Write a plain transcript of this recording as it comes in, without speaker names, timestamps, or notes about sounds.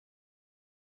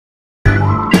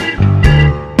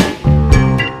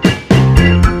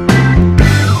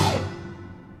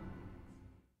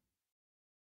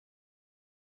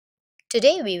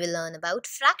Today we will learn about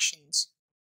fractions.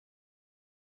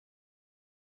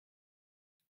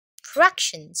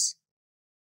 Fractions.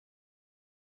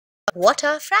 What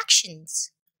are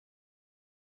fractions?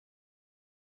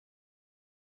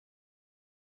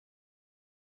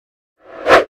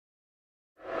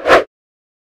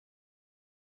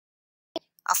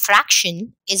 A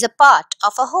fraction is a part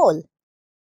of a whole.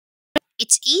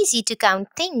 It's easy to count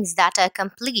things that are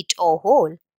complete or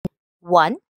whole.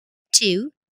 1,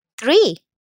 2, 3.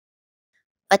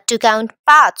 But to count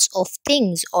parts of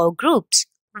things or groups,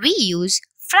 we use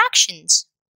fractions.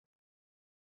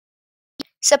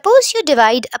 Suppose you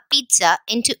divide a pizza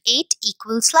into 8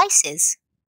 equal slices.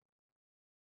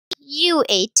 You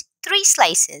ate 3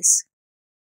 slices.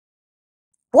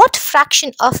 What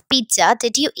fraction of pizza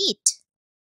did you eat?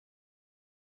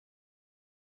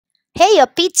 Here your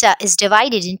pizza is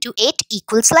divided into 8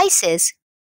 equal slices.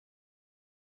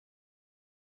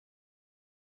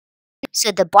 So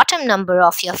the bottom number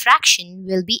of your fraction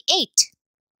will be 8.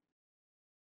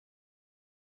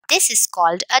 This is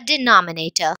called a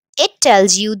denominator. It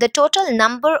tells you the total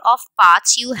number of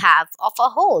parts you have of a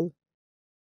whole.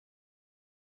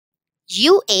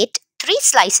 You ate 3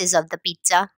 slices of the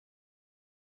pizza.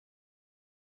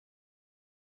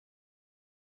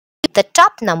 The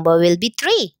top number will be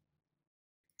 3.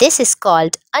 This is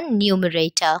called a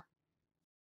numerator.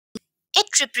 It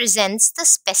represents the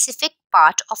specific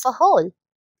part of a whole.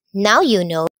 Now you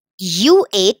know you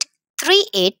ate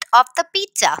 3/8 of the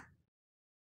pizza.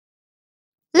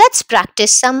 Let's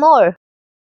practice some more.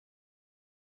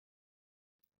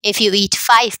 If you eat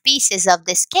 5 pieces of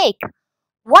this cake,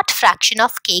 what fraction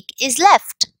of cake is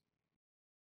left?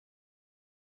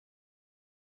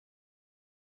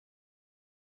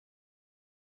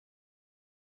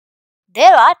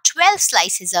 There are 12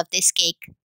 slices of this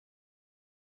cake.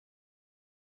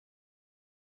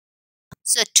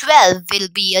 So 12 will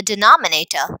be a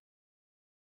denominator.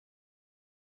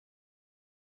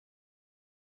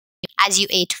 As you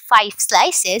ate 5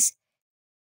 slices,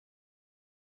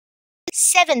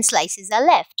 7 slices are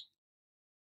left.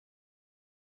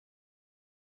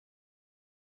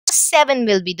 7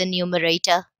 will be the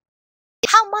numerator.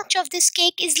 How much of this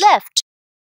cake is left?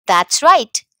 That's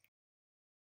right.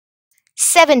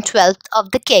 7/12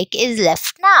 of the cake is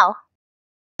left now.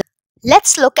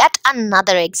 Let's look at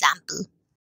another example.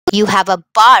 You have a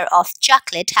bar of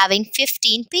chocolate having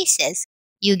 15 pieces.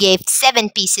 You gave 7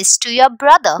 pieces to your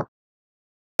brother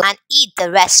and eat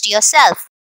the rest yourself.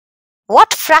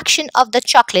 What fraction of the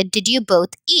chocolate did you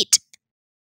both eat?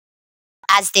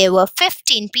 As there were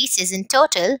 15 pieces in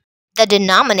total, the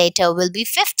denominator will be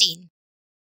 15.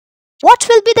 What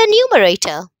will be the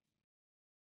numerator?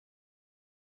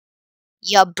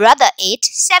 Your brother ate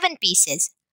 7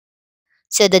 pieces.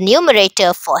 So the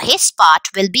numerator for his part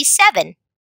will be 7.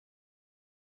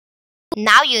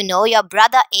 Now you know your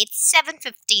brother ate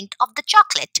 7/15 of the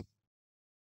chocolate.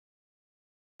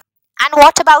 And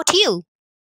what about you?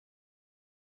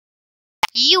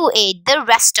 You ate the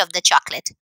rest of the chocolate.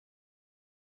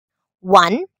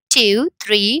 1, 2,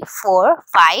 3, 4,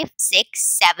 5, 6,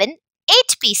 7,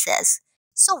 8 pieces.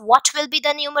 So what will be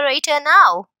the numerator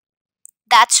now?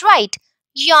 That's right.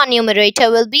 Your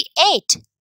numerator will be 8.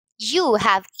 You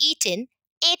have eaten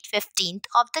 8/15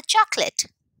 of the chocolate.